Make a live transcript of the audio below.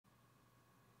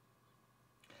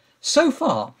So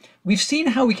far, we've seen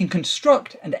how we can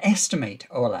construct and estimate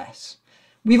OLS.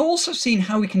 We've also seen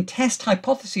how we can test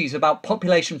hypotheses about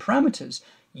population parameters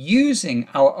using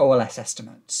our OLS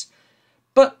estimates.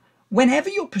 But whenever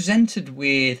you're presented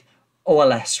with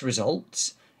OLS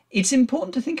results, it's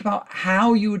important to think about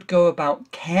how you would go about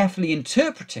carefully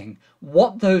interpreting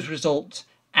what those results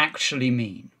actually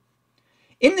mean.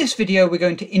 In this video, we're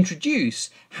going to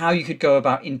introduce how you could go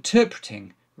about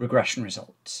interpreting regression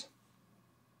results.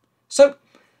 So,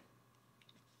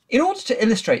 in order to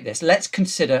illustrate this, let's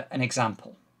consider an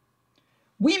example.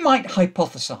 We might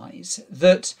hypothesize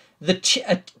that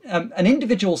an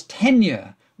individual's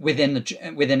tenure within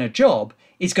a job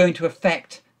is going to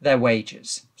affect their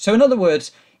wages. So in other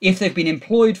words, if they've been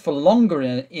employed for longer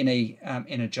in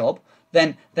a job,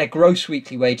 then their gross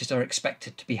weekly wages are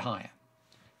expected to be higher.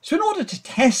 So in order to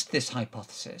test this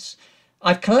hypothesis,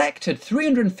 I've collected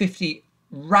 350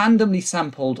 randomly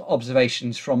sampled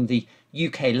observations from the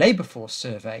UK labour force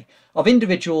survey of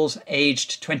individuals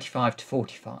aged 25 to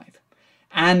 45.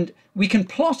 And we can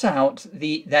plot out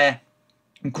their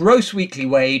gross weekly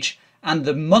wage and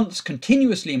the months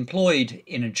continuously employed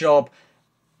in a job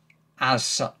as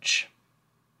such.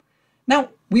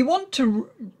 Now, we want to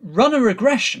run a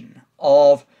regression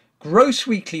of gross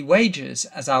weekly wages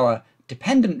as our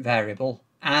dependent variable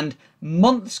and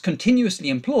months continuously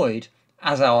employed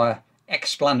as our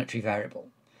explanatory variable.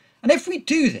 And if we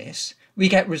do this, we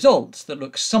get results that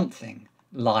look something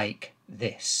like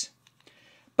this.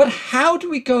 But how do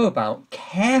we go about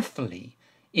carefully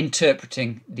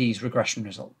interpreting these regression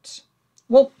results?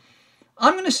 Well,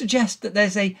 I'm going to suggest that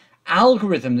there's an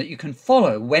algorithm that you can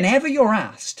follow whenever you're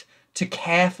asked to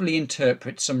carefully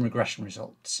interpret some regression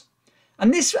results.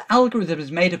 And this algorithm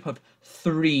is made up of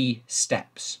 3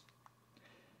 steps.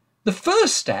 The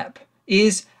first step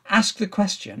is ask the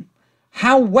question,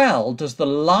 how well does the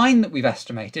line that we've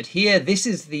estimated, here this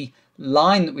is the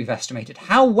line that we've estimated,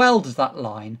 how well does that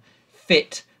line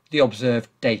fit the observed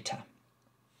data?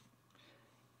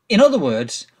 In other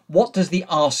words, what does the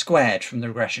R squared from the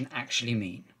regression actually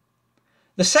mean?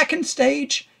 The second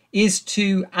stage is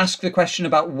to ask the question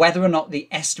about whether or not the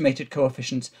estimated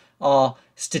coefficients are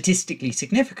statistically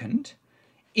significant.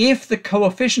 If the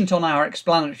coefficient on our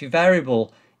explanatory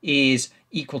variable is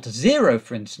equal to 0,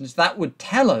 for instance, that would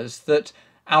tell us that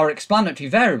our explanatory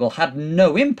variable had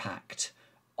no impact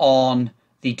on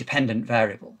the dependent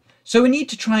variable. So we need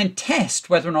to try and test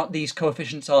whether or not these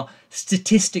coefficients are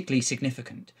statistically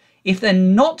significant. If they're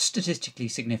not statistically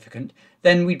significant,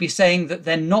 then we'd be saying that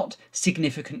they're not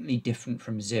significantly different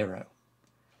from 0.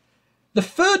 The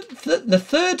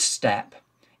third step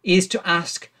is to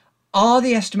ask, are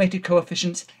the estimated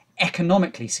coefficients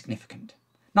economically significant?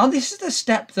 Now, this is the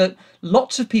step that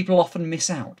lots of people often miss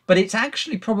out, but it's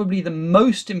actually probably the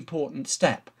most important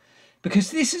step,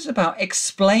 because this is about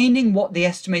explaining what the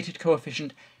estimated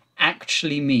coefficient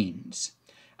actually means.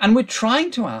 And we're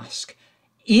trying to ask,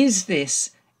 is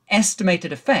this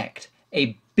estimated effect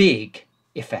a big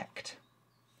effect?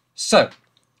 So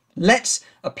let's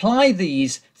apply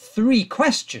these 3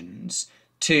 questions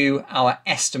to our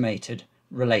estimated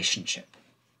relationship.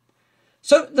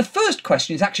 So the first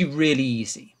question is actually really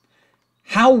easy.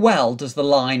 How well does the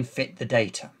line fit the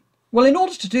data? Well, in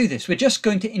order to do this, we're just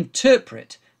going to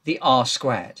interpret the R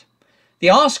squared. The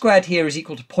R squared here is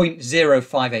equal to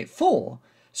 0.0584.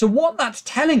 So what that's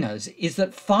telling us is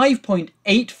that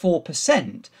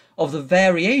 5.84% of the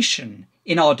variation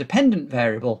in our dependent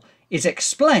variable is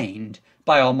explained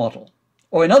by our model.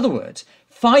 Or in other words,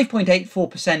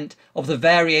 5.84% of the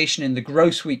variation in the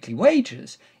gross weekly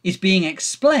wages is being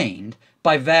explained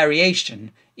by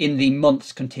variation in the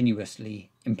months continuously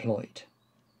employed.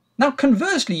 Now,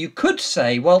 conversely, you could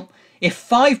say, well, if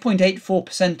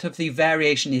 5.84% of the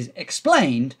variation is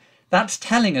explained, that's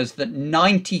telling us that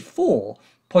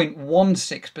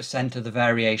 94.16% of the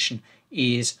variation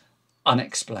is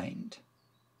unexplained.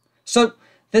 So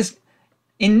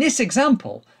in this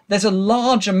example, there's a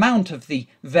large amount of the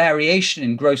variation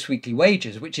in gross weekly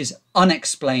wages which is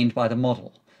unexplained by the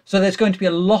model. So there's going to be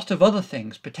a lot of other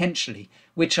things potentially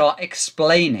which are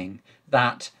explaining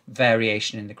that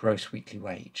variation in the gross weekly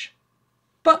wage.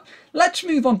 But let's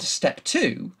move on to step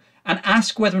 2 and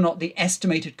ask whether or not the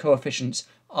estimated coefficients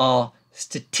are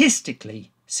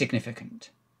statistically significant.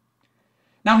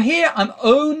 Now here I'm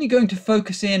only going to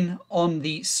focus in on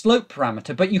the slope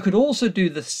parameter, but you could also do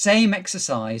the same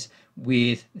exercise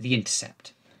with the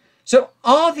intercept. So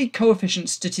are the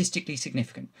coefficients statistically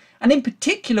significant? And in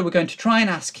particular, we're going to try and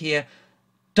ask here,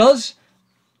 does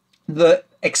the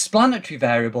explanatory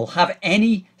variable have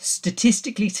any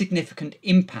statistically significant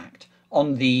impact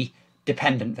on the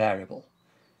dependent variable?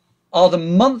 are the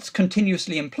months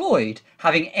continuously employed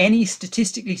having any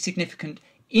statistically significant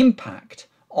impact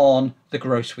on the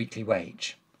gross weekly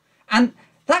wage? And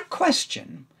that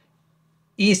question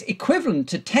is equivalent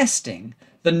to testing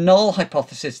the null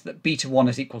hypothesis that beta 1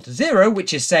 is equal to 0,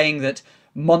 which is saying that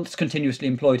months continuously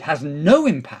employed has no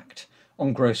impact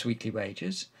on gross weekly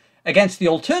wages, against the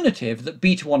alternative that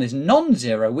beta 1 is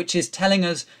non-zero, which is telling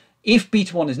us if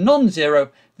beta 1 is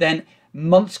non-zero, then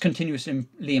months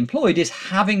continuously employed is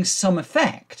having some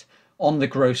effect on the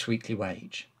gross weekly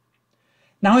wage.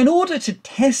 Now, in order to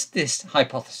test this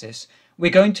hypothesis,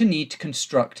 we're going to need to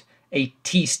construct a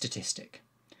t-statistic.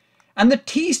 And the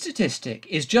t-statistic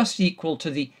is just equal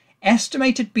to the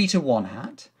estimated beta 1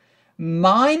 hat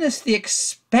minus the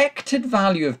expected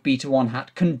value of beta 1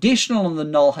 hat conditional on the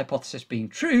null hypothesis being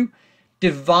true,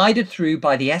 divided through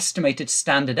by the estimated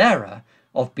standard error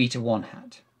of beta 1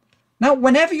 hat. Now,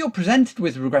 whenever you're presented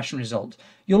with a regression result,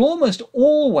 you'll almost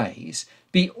always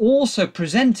be also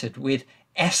presented with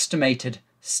estimated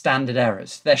standard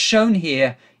errors. They're shown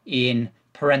here in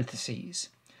parentheses.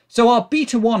 So our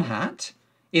beta 1 hat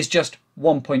is just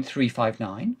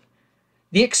 1.359.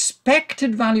 The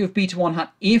expected value of beta 1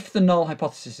 hat, if the null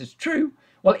hypothesis is true,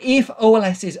 well, if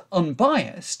OLS is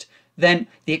unbiased, then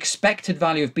the expected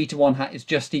value of beta 1 hat is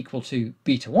just equal to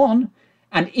beta 1.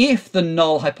 And if the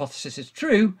null hypothesis is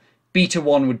true, beta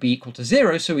 1 would be equal to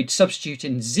 0. So we'd substitute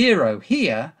in 0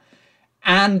 here.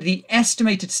 And the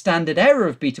estimated standard error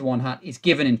of beta 1 hat is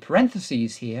given in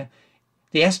parentheses here.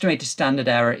 The estimated standard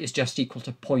error is just equal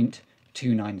to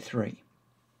 0.293.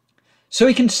 So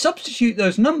we can substitute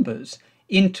those numbers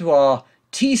into our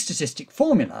t-statistic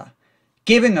formula,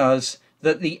 giving us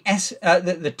that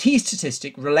the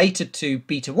t-statistic related to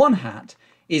beta 1 hat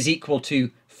is equal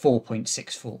to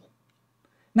 4.64.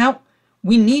 Now,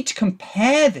 we need to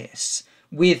compare this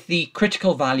with the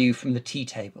critical value from the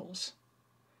t-tables.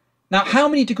 Now, how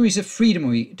many degrees of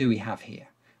freedom do we have here?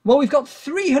 Well, we've got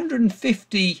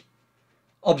 350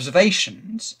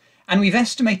 observations, and we've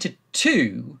estimated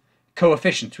 2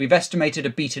 coefficients. We've estimated a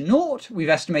beta 0, we've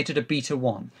estimated a beta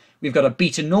 1. We've got a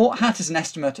beta 0 hat as an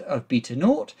estimate of beta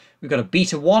 0, we've got a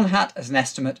beta 1 hat as an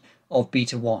estimate of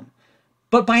beta 1.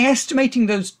 But by estimating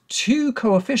those 2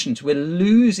 coefficients, we're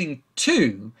losing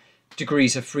 2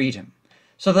 degrees of freedom.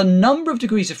 So the number of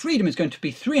degrees of freedom is going to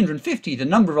be 350, the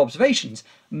number of observations,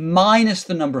 minus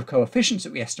the number of coefficients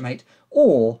that we estimate,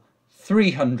 or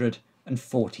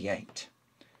 348.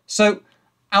 So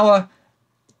our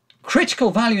critical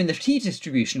value in the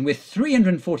t-distribution with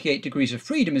 348 degrees of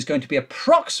freedom is going to be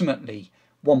approximately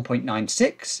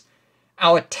 1.96.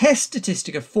 Our test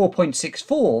statistic of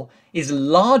 4.64 is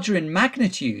larger in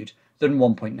magnitude than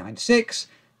 1.96.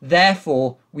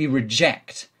 Therefore, we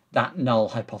reject that null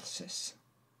hypothesis.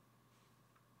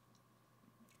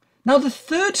 Now, the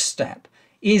third step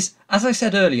is, as I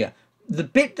said earlier, the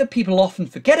bit that people often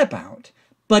forget about,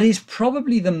 but is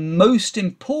probably the most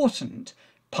important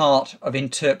part of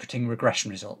interpreting regression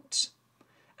results.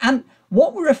 And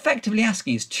what we're effectively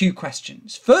asking is 2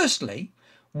 questions. Firstly,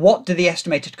 what do the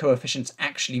estimated coefficients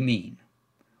actually mean?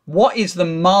 What is the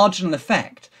marginal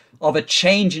effect of a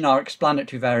change in our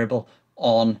explanatory variable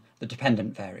on the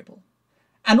dependent variable?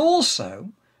 And also,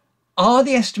 are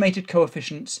the estimated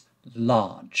coefficients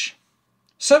large?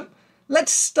 So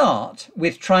let's start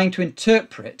with trying to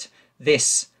interpret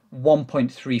this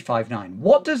 1.359.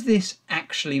 What does this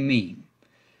actually mean?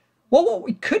 Well, what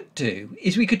we could do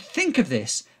is we could think of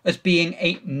this as being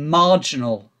a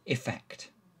marginal effect.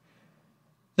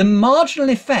 The marginal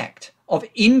effect of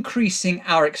increasing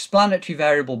our explanatory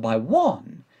variable by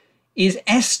 1 is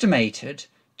estimated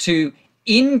to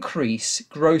increase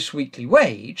gross weekly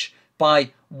wage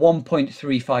by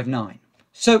 1.359.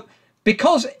 So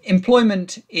because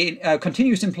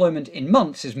continuous employment in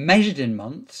months is measured in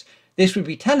months, this would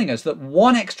be telling us that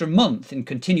 1 extra month in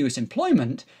continuous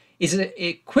employment is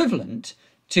equivalent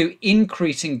to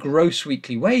increasing gross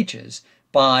weekly wages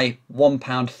by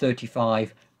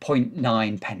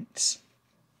 £1.35.9.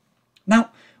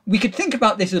 Now, we could think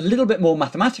about this a little bit more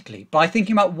mathematically by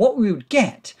thinking about what we would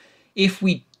get if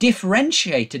we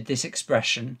differentiated this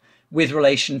expression with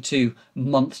relation to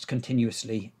months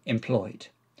continuously employed.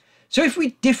 So if we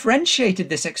differentiated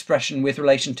this expression with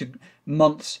relation to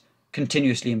months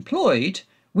continuously employed,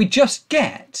 we just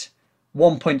get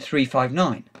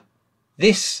 1.359.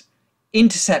 This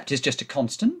intercept is just a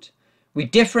constant. We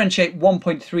differentiate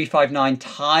 1.359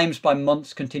 times by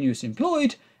months continuously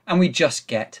employed, and we just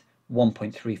get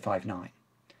 1.359.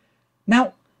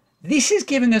 Now, this is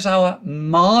giving us our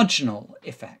marginal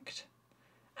effect.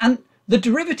 And the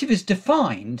derivative is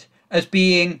defined as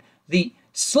being the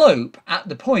slope at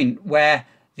the point where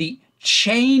the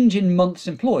change in months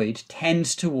employed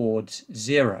tends towards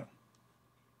 0.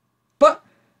 But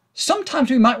sometimes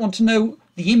we might want to know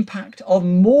the impact of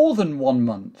more than 1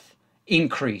 month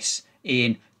increase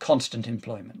in constant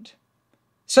employment.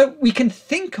 So we can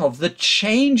think of the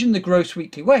change in the gross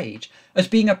weekly wage as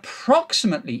being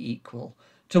approximately equal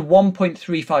to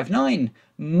 1.359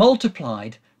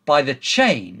 multiplied by the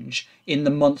change in the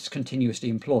months continuously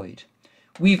employed.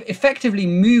 We've effectively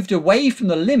moved away from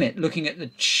the limit looking at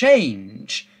the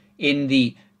change in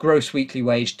the gross weekly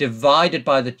wage divided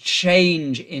by the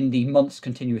change in the months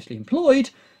continuously employed,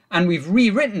 and we've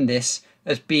rewritten this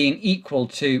as being equal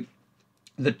to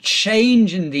the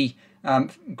change in the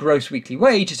gross weekly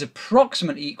wage is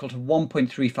approximately equal to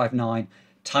 1.359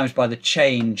 times by the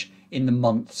change in the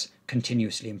months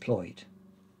continuously employed.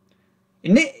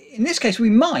 In this case,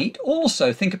 we might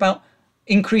also think about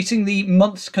increasing the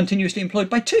months continuously employed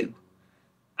by 2.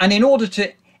 And in order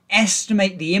to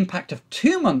estimate the impact of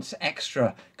 2 months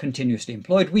extra continuously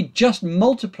employed, we just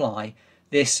multiply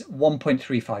this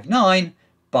 1.359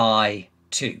 by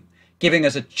 2, giving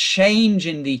us a change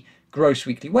in the gross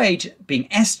weekly wage being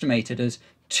estimated as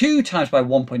 2 times by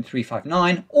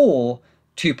 1.359 or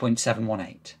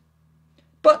 2.718.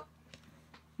 But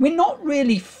we're not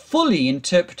really fully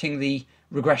interpreting the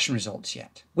regression results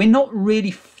yet. We're not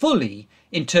really fully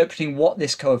interpreting what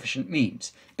this coefficient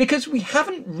means because we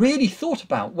haven't really thought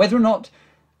about whether or not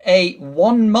a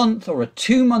 1 month or a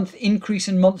 2 month increase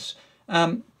in months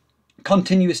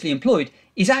continuously employed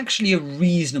is actually a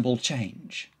reasonable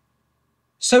change.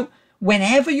 So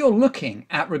whenever you're looking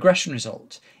at regression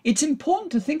results, it's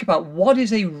important to think about what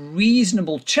is a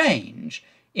reasonable change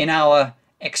in our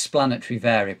explanatory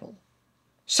variable.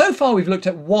 So far we've looked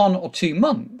at 1 or 2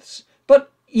 months,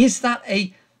 but is that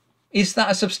a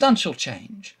substantial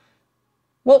change?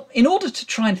 Well, in order to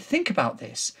try and think about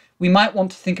this, we might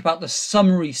want to think about the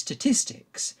summary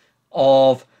statistics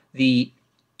of the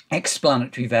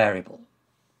explanatory variable.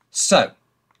 So,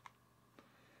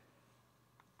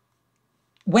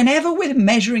 whenever we're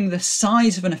measuring the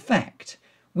size of an effect,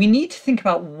 we need to think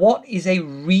about what is a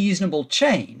reasonable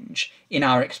change in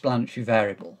our explanatory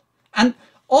variable. And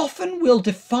often we'll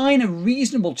define a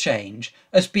reasonable change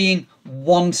as being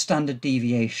 1 standard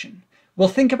deviation. We'll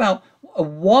think about a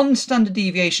 1 standard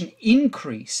deviation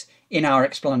increase in our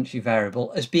explanatory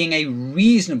variable as being a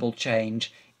reasonable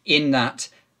change in that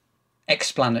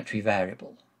explanatory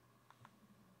variable.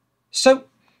 So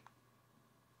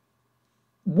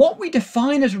what we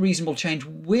define as a reasonable change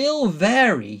will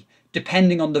vary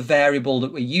depending on the variable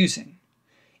that we're using.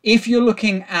 If you're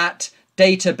looking at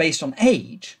data based on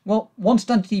age, well, 1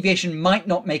 standard deviation might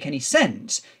not make any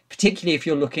sense, particularly if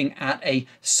you're looking at a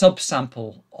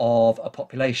subsample of a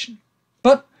population.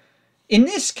 But in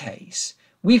this case,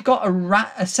 we've got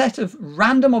a set of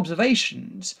random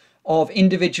observations of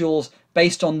individuals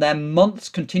based on their months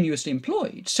continuously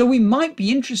employed. So we might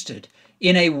be interested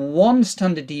in a 1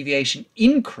 standard deviation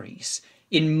increase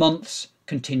in months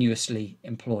continuously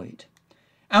employed.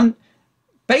 And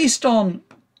based on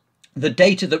the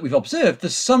data that we've observed, the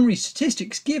summary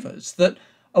statistics give us that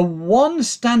a 1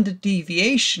 standard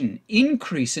deviation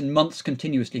increase in months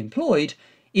continuously employed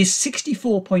is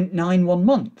 64.91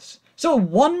 months. So a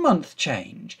 1 month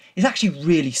change is actually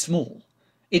really small.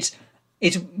 It's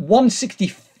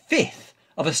 1/65th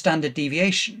of a standard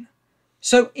deviation.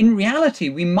 So in reality,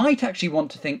 we might actually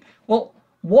want to think, well,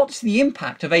 what's the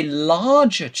impact of a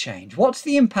larger change? What's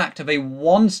the impact of a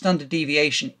 1 standard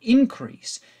deviation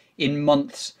increase in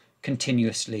months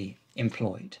continuously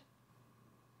employed?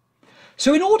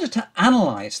 So in order to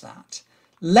analyze that,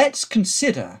 let's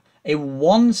consider a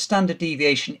 1 standard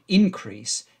deviation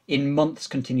increase in months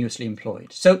continuously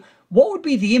employed. So what would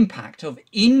be the impact of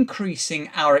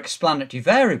increasing our explanatory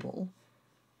variable,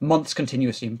 months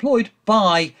continuously employed,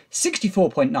 by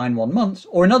 64.91 months,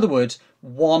 or in other words,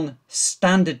 1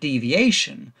 standard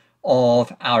deviation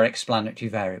of our explanatory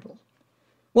variable?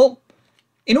 Well,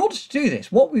 in order to do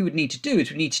this, what we would need to do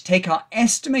is we need to take our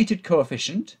estimated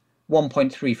coefficient,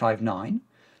 1.359,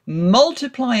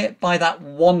 multiply it by that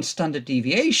 1 standard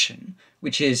deviation,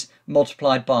 which is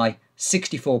multiplied by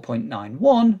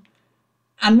 64.91,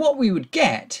 and what we would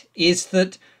get is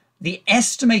that the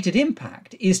estimated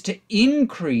impact is to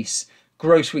increase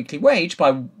gross weekly wage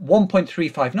by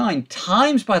 1.359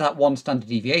 times by that 1 standard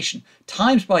deviation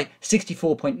times by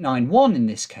 64.91 in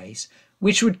this case,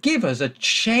 which would give us a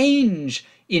change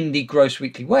in the gross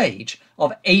weekly wage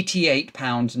of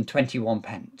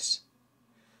 £88.21.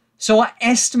 So our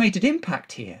estimated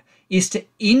impact here is to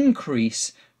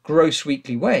increase gross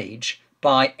weekly wage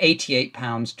by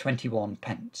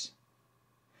 £88.21.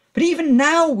 But even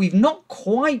now, we've not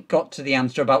quite got to the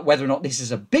answer about whether or not this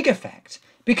is a big effect,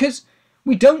 because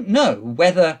we don't know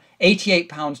whether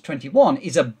 £88.21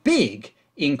 is a big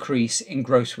increase in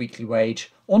gross weekly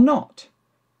wage or not.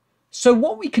 So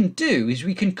what we can do is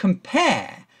we can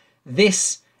compare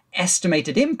this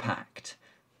estimated impact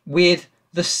with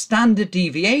the standard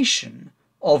deviation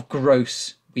of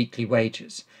gross weekly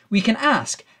wages. We can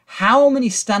ask, how many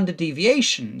standard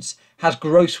deviations has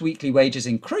gross weekly wages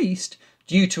increased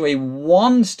due to a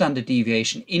 1 standard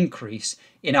deviation increase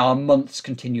in our months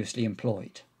continuously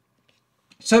employed?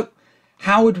 So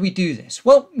how would we do this?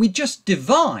 Well, we just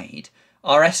divide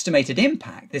our estimated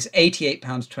impact, this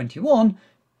 £88.21,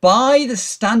 by the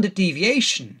standard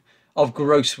deviation of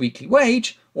gross weekly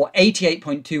wage, or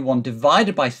 88.21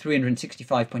 divided by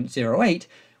 365.08,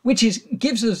 which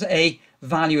gives us a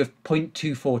value of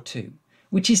 0.242,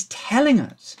 which is telling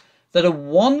us that a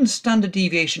 1 standard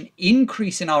deviation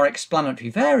increase in our explanatory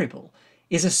variable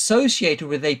is associated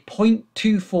with a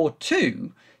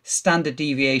 0.242 standard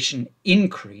deviation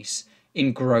increase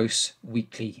in gross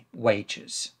weekly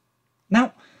wages.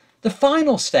 Now, the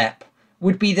final step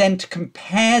would be then to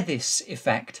compare this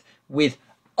effect with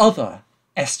other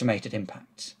estimated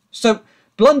impacts. So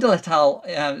Blundell et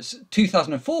al.'s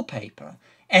 2004 paper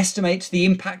estimates the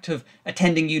impact of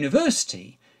attending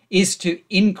university is to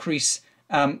increase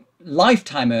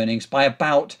lifetime earnings by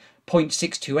about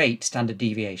 0.628 standard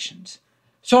deviations.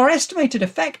 So our estimated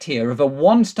effect here of a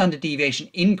 1 standard deviation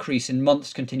increase in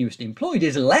months continuously employed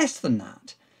is less than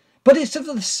that, but it's of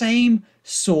the same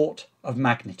sort of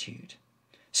magnitude.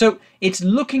 So it's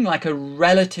looking like a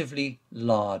relatively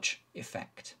large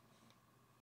effect.